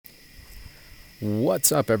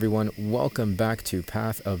What's up, everyone? Welcome back to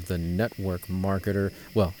Path of the Network Marketer.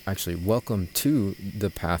 Well, actually, welcome to the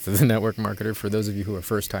Path of the Network Marketer. For those of you who are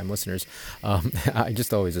first-time listeners, I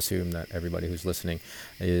just always assume that everybody who's listening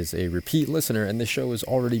is a repeat listener, and the show is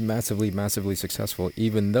already massively successful,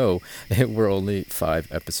 even though we're only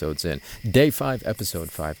 5 episodes in. Day 5, episode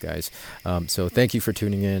 5, guys. So thank you for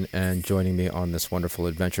tuning in and joining me on this wonderful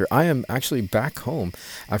adventure. I am actually back home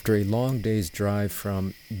after a long day's drive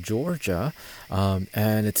from Georgia.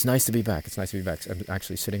 And it's nice to be back. I'm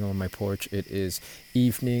actually sitting on my porch. It is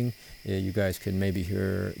evening. Yeah, you guys can maybe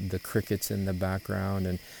hear the crickets in the background.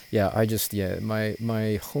 And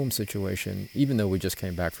my home situation, even though we just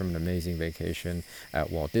came back from an amazing vacation at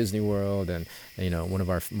Walt Disney World and, one of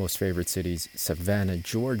our most favorite cities, Savannah,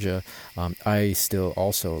 Georgia, I still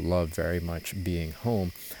also love very much being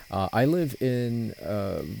home. I live in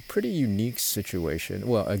a pretty unique situation.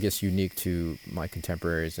 Well, I guess unique to my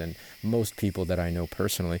contemporaries and most people that I know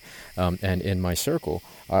personally, and in my circle.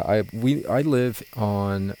 I live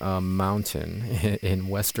on a mountain in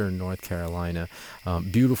western North Carolina.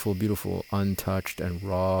 Beautiful, untouched and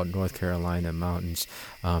raw North Carolina mountains,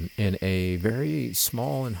 in a very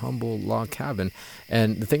small and humble log cabin.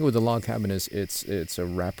 And the thing with the log cabin is it's a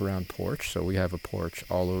wraparound porch. So we have a porch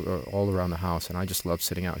all around the house, and I just love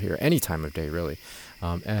sitting out here any time of day, really.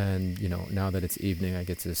 Now that it's evening, I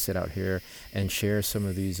get to sit out here and share some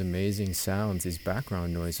of these amazing sounds, these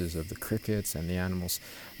background noises of the crickets and the animals,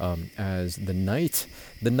 as the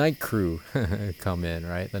night crew come in,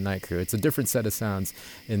 right? The night crew. It's a different set of sounds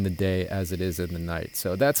in the day as it is in the night.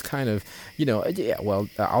 So that's kind of,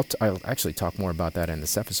 I'll actually talk more about that in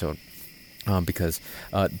this episode. Because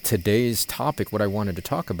today's topic, what I wanted to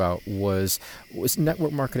talk about was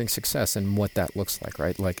network marketing success and what that looks like,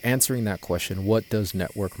 right? Like answering that question, what does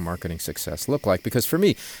network marketing success look like? Because for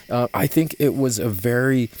me, I think it was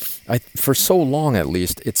for so long at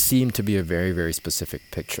least, it seemed to be a very specific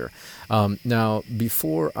picture. Now,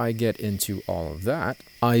 before I get into all of that,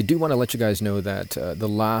 I do want to let you guys know that the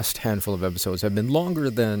last handful of episodes have been longer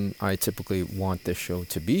than I typically want this show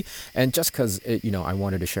to be. And just because, I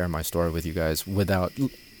wanted to share my story with you guys without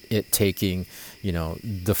it taking,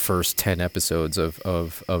 the first 10 episodes of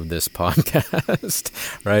this podcast,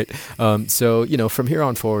 right? So, from here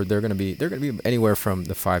on forward, they're going to be anywhere from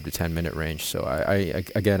the 5 to 10 minute range. So I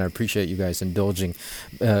appreciate you guys indulging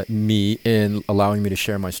me in allowing me to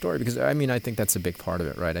share my story, because I think that's a big part of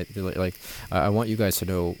it, right? I want you guys to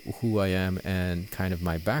know who I am and kind of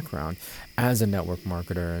my background as a network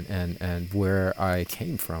marketer and where I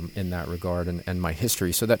came from in that regard and my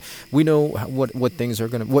history, so that we know what things are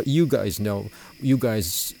what you guys know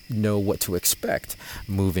what to expect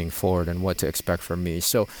moving forward and what to expect from me.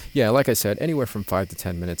 So yeah, like I said, anywhere from 5 to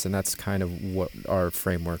 10 minutes, and that's kind of what our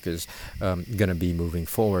framework is going to be moving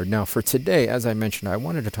forward. Now for today, as I mentioned, I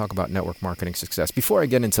wanted to talk about network marketing success before I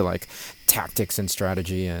get into like tactics and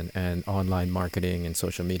strategy and online marketing and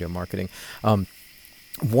social media marketing.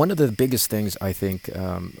 One of the biggest things I think,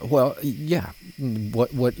 what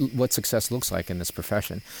success looks like in this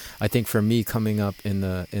profession. I think for me, coming up in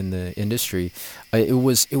the industry, it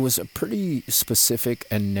was a pretty specific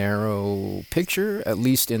and narrow picture, at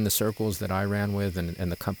least in the circles that I ran with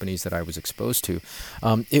and the companies that I was exposed to.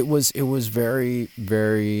 It was very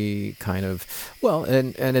kind of,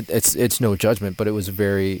 it's no judgment, but it was a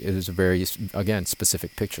very again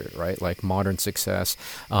specific picture, right? Like modern success,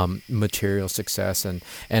 material success, and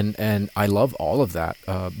I love all of that.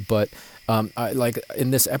 But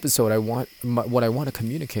in this episode, what I want to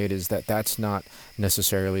communicate is that that's not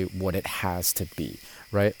necessarily what it has to be,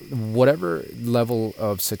 right? Whatever level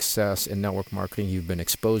of success in network marketing you've been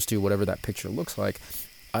exposed to, whatever that picture looks like,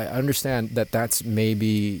 I understand that that's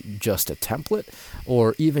maybe just a template,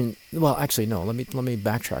 or even, well, actually, no, let me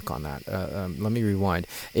backtrack on that. Let me rewind.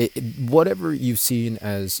 Whatever you've seen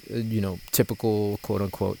as, typical, quote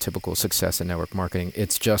unquote, typical success in network marketing,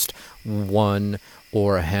 it's just one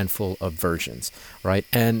or a handful of versions, right?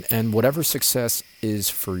 And whatever success is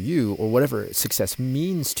for you, or whatever success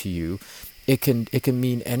means to you, it can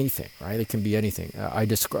mean anything, right? It can be anything. I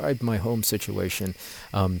described my home situation,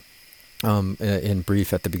 in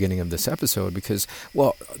brief at the beginning of this episode, because,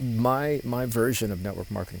 well, my version of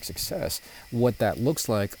network marketing success, what that looks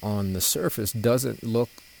like on the surface doesn't look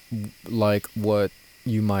like what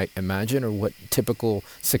you might imagine, or what typical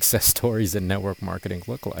success stories in network marketing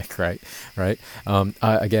look like, right?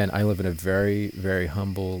 I live in a very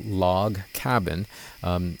humble log cabin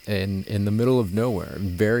in the middle of nowhere,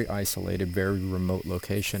 very isolated, very remote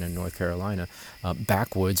location in North Carolina,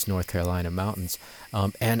 backwoods North Carolina mountains.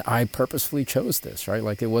 And I purposefully chose this, right?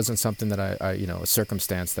 Like it wasn't something that a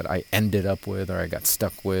circumstance that I ended up with or I got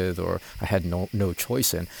stuck with or I had no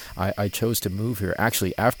choice in. I chose to move here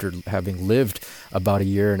actually after having lived about a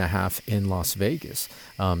year and a half in Las Vegas.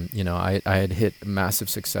 I had hit massive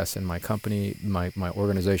success in my company. My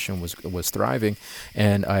organization was thriving,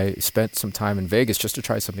 and I spent some time in Vegas just to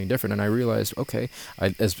try something different. And I realized, okay,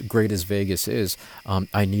 as great as Vegas is,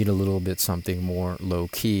 I need a little bit something more low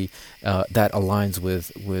key that aligns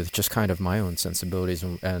with just kind of my own sensibilities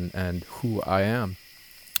and who I am.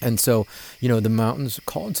 And so, the mountains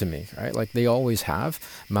called to me, right? Like they always have.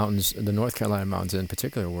 Mountains, the North Carolina mountains in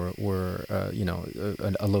particular, were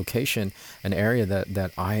a location, an area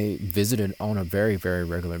that I visited on a very, very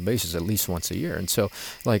regular basis, at least once a year. And so,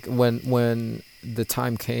 like when the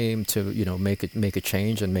time came to make a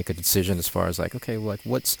change and make a decision as far as like, okay, well, like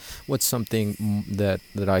what's something that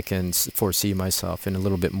I can foresee myself in a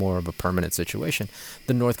little bit more of a permanent situation.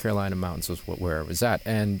 The North Carolina mountains was where I was at,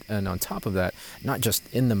 and on top of that, not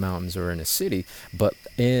just in the mountains or in a city, but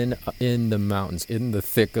in the mountains, in the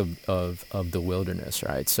thick of the wilderness,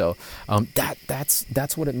 right? So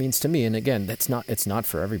that's what it means to me. And again, it's not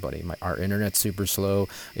for everybody. Our internet's super slow.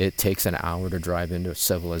 It takes an hour to drive into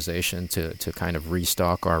civilization to kind of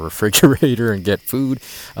restock our refrigerator and get food.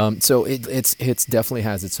 So it's definitely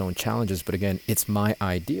has its own challenges, but again, it's my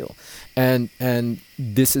ideal. And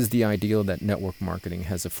this is the ideal that network marketing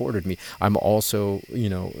has afforded me. I'm also,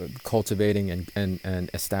 cultivating and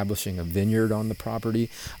establishing a vineyard on the property,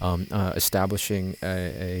 establishing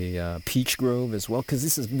a peach grove as well,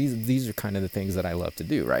 because these are kind of the things that I love to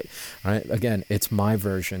do, right? Right. Again, it's my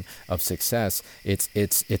version of success.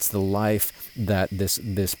 It's the life that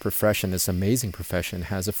this profession, this amazing profession,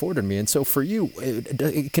 has afforded me. And so for you,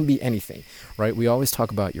 it can be anything, right? We always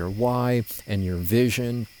talk about your why and your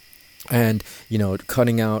vision. And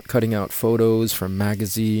cutting out photos from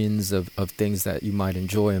magazines of things that you might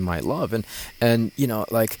enjoy and might love, and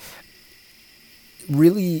like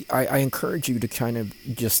really I encourage you to kind of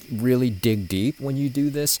just really dig deep when you do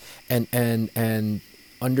this and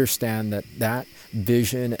understand that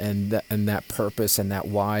vision and that purpose and that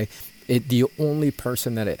why, the only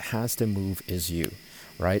person that it has to move is you.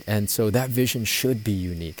 Right. And so that vision should be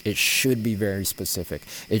unique. It should be very specific.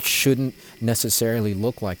 It shouldn't necessarily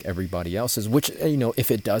look like everybody else's, which,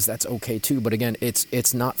 if it does, that's okay too. But again,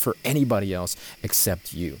 it's not for anybody else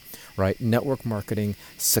except you. Right. Network marketing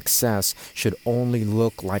success should only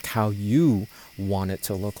look like how you want it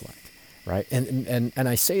to look like. Right. And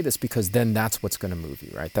I say this because then that's what's going to move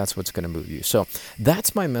you. Right. That's what's going to move you. So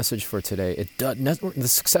that's my message for today. The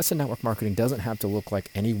success in network marketing doesn't have to look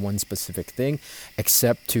like any one specific thing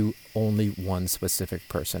except to only one specific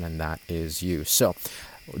person. And that is you. So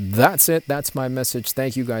that's it. That's my message.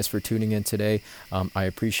 Thank you guys for tuning in today. I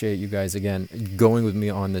appreciate you guys again going with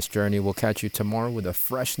me on this journey. We'll catch you tomorrow with a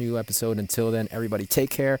fresh new episode. Until then, everybody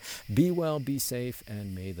take care, be well, be safe,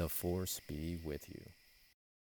 and may the force be with you.